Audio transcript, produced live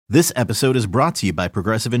This episode is brought to you by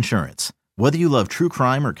Progressive Insurance. Whether you love true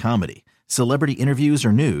crime or comedy, celebrity interviews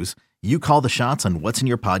or news, you call the shots on what's in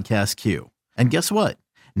your podcast queue. And guess what?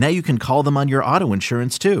 Now you can call them on your auto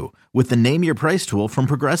insurance too with the Name Your Price tool from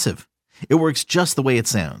Progressive. It works just the way it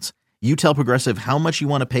sounds. You tell Progressive how much you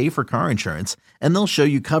want to pay for car insurance, and they'll show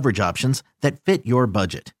you coverage options that fit your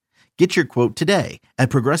budget. Get your quote today at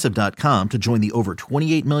Progressive.com to join the over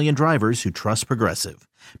 28 million drivers who trust Progressive.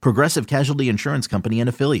 Progressive Casualty Insurance Company and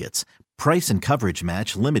Affiliates. Price and coverage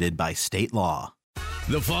match limited by state law.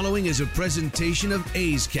 The following is a presentation of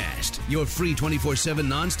A's Cast, your free 24/7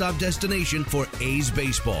 nonstop destination for A's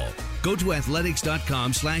baseball. Go to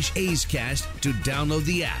athletics.com/A's Cast to download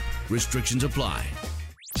the app. Restrictions apply.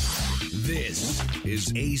 This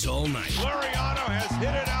is A's All Night. Laureano has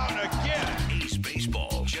hit it out again. A's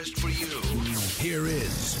baseball, just for you. Here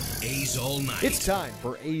is A's All Night. It's time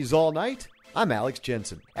for A's All Night. I'm Alex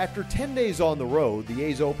Jensen. After 10 days on the road, the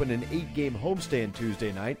A's opened an 8-game homestand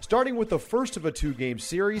Tuesday night, starting with the first of a 2-game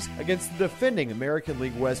series against the defending American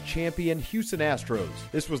League West champion Houston Astros.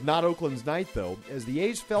 This was not Oakland's night, though, as the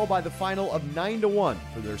A's fell by the final of 9-1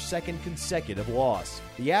 for their second consecutive loss.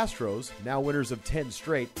 The Astros, now winners of 10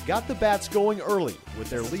 straight, got the bats going early with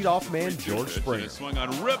their leadoff man George Springer. Swung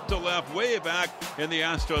on, ripped to left, way back, and the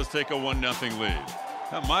Astros take a 1-0 lead.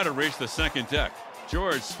 That might have reached the second deck.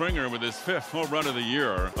 George Springer with his 5th home run of the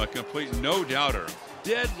year, a complete no-doubter.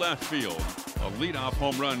 Dead left field, a leadoff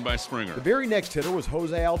home run by Springer. The very next hitter was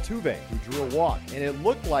Jose Altuve, who drew a walk, and it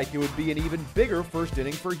looked like it would be an even bigger first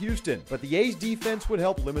inning for Houston. But the A's defense would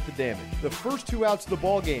help limit the damage. The first 2 outs of the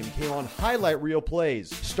ballgame came on highlight reel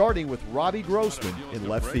plays, starting with Robbie Grossman in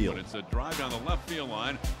left field. It's a drive down the left field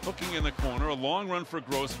line, hooking in the corner, a long run for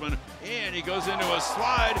Grossman, and he goes into a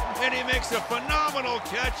slide, and he makes a phenomenal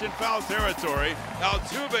catch in foul territory.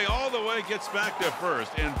 Altuve all the way gets back to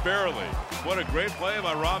first, and barely. What a great play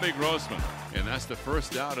by Robbie Grossman. And that's the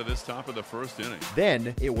first out of this top of the first inning.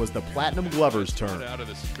 Then it was the Platinum Glovers' turn. Out of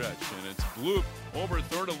the stretch, and it's Bloop over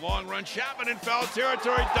third, a long run. Chapman in foul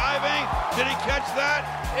territory, diving. Did he catch that?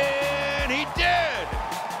 And he did!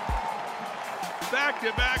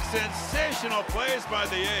 Back-to-back sensational plays by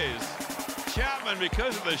the A's. Chapman,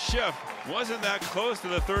 because of the shift, wasn't that close to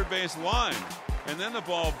the third base line. And then the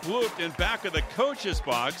ball blooped in back of the coach's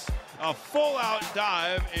box. A full-out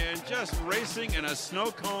dive and just racing in a snow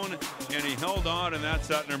cone, and he held on, and that's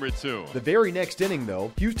out number 2. The very next inning,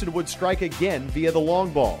 though, Houston would strike again via the long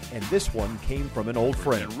ball, and this one came from an old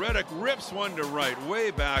friend. And Reddick rips one to right, way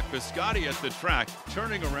back. Piscotty at the track,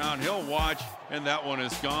 turning around. He'll watch, and that one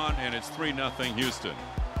is gone, and it's 3-0 Houston.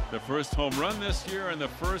 The first home run this year and the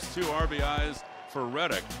first 2 RBIs for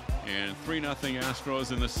Reddick, and 3-0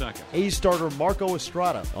 Astros in the second. A's starter Marco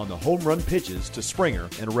Estrada on the home run pitches to Springer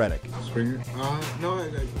and Reddick. Springer? No,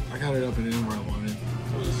 I got it up and in where I wanted.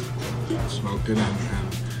 Just smoked it,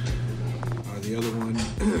 and the other one,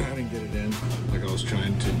 I didn't get it in like I was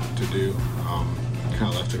trying to do.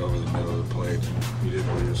 Kind of left it over the middle of the plate. He did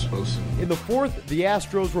what he was supposed to. In the fourth, the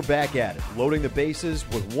Astros were back at it, loading the bases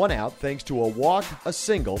with 1 out thanks to a walk, a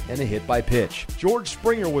single, and a hit by pitch. George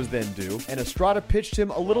Springer was then due, and Estrada pitched him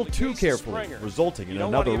a little too carefully, resulting in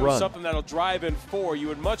another run. Something that'll drive in 4. You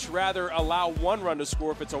would much rather allow 1 run to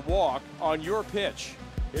score if it's a walk on your pitch.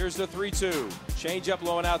 Here's the 3-2. Change up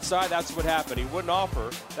low and outside. That's what happened. He wouldn't offer.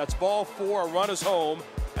 That's ball 4. A run is home.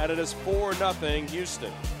 And it is 4-0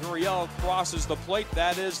 Houston. Gurriel crosses the plate.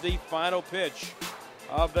 That is the final pitch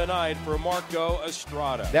of the night for Marco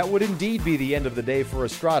Estrada. That would indeed be the end of the day for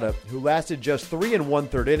Estrada, who lasted just 3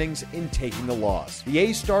 1/3 innings in taking the loss. The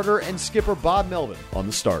A's starter and skipper Bob Melvin on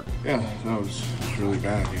the start. Yeah, that was really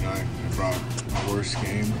bad. I brought my worst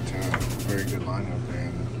game to a very good lineup,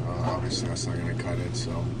 and obviously that's not going to cut it.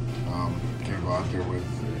 So can't go out there with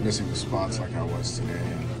missing the spots like I was today,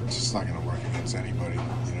 and it's just not going to work against anybody. You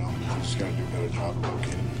just got to do a better job of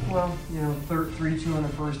locating. Well, 3-2 on the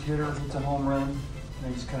first hitter. It's a home run.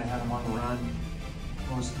 They just kind of had him on the run.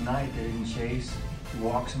 Most of the night, they didn't chase. He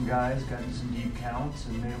walked some guys, got in some deep counts,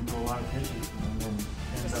 and made them throw a lot of pitches. And then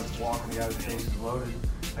ended up walking the guy with the bases loaded.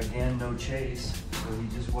 Again, no chase. So he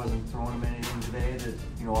just wasn't throwing them anything today that,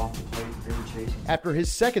 off the plate that they were chasing. After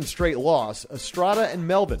his second straight loss, Estrada and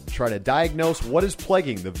Melvin try to diagnose what is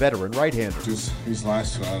plaguing the veteran right-hander. Just these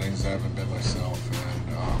last 2 outings, I haven't been myself. And,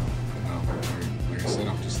 like I said,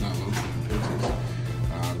 I'm just not locating pitches.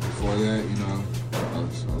 Before that, I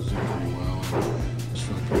was doing pretty well. And just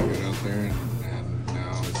feeling pretty good out there. And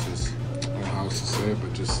now it's just, I don't know how else to say it,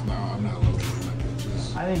 but just now I'm not locating my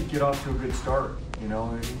pitches. I think get off to a good start.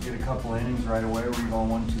 Get a couple innings right away where you're going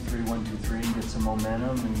 1-2-3, 1-2-3, and get some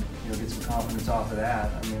momentum and get some confidence off of that.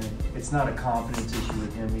 I mean, it's not a confidence issue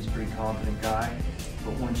with him. He's a pretty confident guy.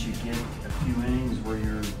 but once you get a few innings where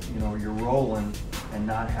you're rolling and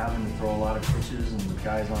not having to throw a lot of pitches and with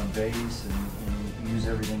guys on base and use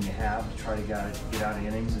everything you have to try to get out of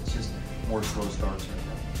innings, it's just more slow starts right now.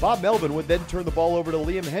 Bob Melvin would then turn the ball over to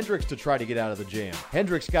Liam Hendriks to try to get out of the jam.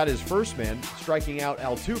 Hendriks got his first man, striking out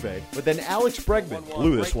Altuve, but then Alex Bregman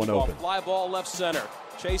blew this one open. Fly ball left center,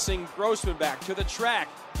 chasing Grossman back to the track,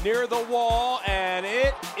 near the wall, and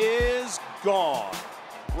it is gone.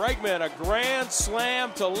 Bregman, a grand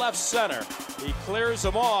slam to left center. He clears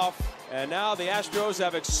him off, and now the Astros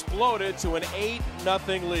have exploded to an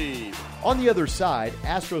 8-0 lead. On the other side,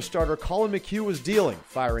 Astros starter Colin McHugh was dealing,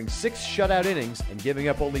 firing 6 shutout innings and giving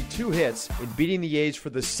up only 2 hits in beating the A's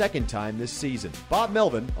for the second time this season. Bob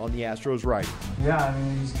Melvin on the Astros right. Yeah, I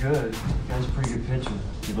mean, he's good. The guy's a pretty good pitcher.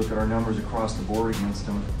 If you look at our numbers across the board against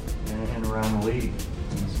him and around the league,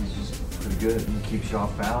 he's just pretty good. He keeps you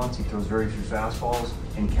off balance. He throws very few fastballs.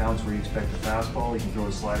 In counts where you expect a fastball, he can throw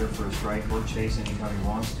a slider for a strike or chase anytime he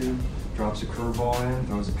wants to. Drops a curveball in,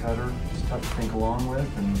 throws a cutter. It's tough to think along with,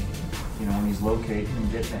 and when he's locating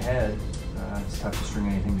and getting ahead, it's tough to string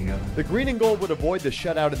anything together. The green and gold would avoid the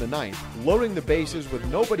shutout in the ninth, loading the bases with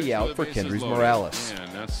nobody out for Kendrys Morales.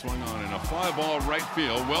 And that's swung on in a fly ball right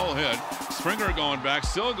field, well hit. Springer going back,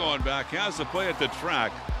 still going back, has to play at the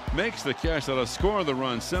track, makes the catch that'll score the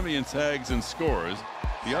run. Semien tags and scores.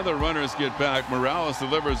 The other runners get back. Morales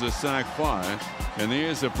delivers a sac fly, and the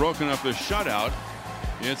A's have broken up the shutout.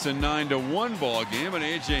 It's a 9-1 ball game, and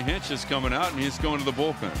A.J. Hinch is coming out, and he's going to the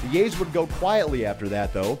bullpen. The A's would go quietly after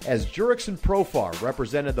that, though, as Jurickson Profar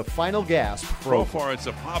represented the final gasp for Profar, it's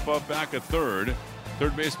a pop-up back at third.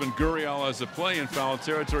 Third baseman Gurriel has a play in foul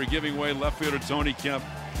territory, giving way. Left fielder Tony Kemp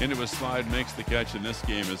into a slide, makes the catch, and this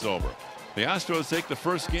game is over. The Astros take the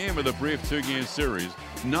first game of the brief 2-game series,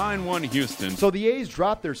 9-1 Houston. So the A's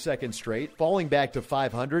dropped their second straight, falling back to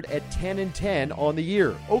 500 at 10-10 on the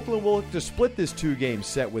year. Oakland will look to split this 2-game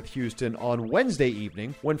set with Houston on Wednesday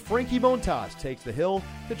evening when Frankie Montas takes the hill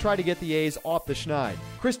to try to get the A's off the schneid.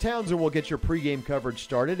 Chris Townsend will get your pregame coverage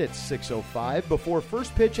started at 6:05 before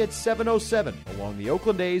first pitch at 7:07 along the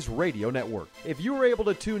Oakland A's radio network. If you were able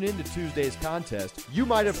to tune in to Tuesday's contest, you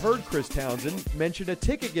might have heard Chris Townsend mention a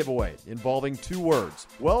ticket giveaway involving 2 words.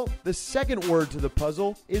 Well, the second word to the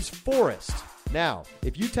puzzle is forest. Now,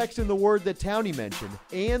 if you text in the word that Townie mentioned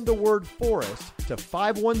and the word forest to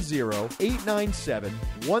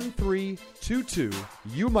 510-897-1322,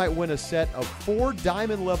 you might win a set of 4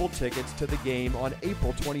 diamond-level tickets to the game on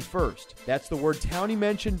April 21st. That's the word Townie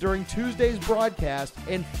mentioned during Tuesday's broadcast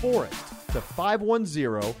and forest to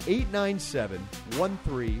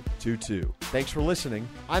 510-897-1322. Thanks for listening.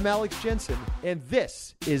 I'm Alex Jensen, and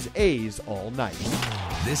this is A's All Night.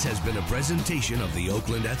 This has been a presentation of the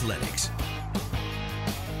Oakland Athletics.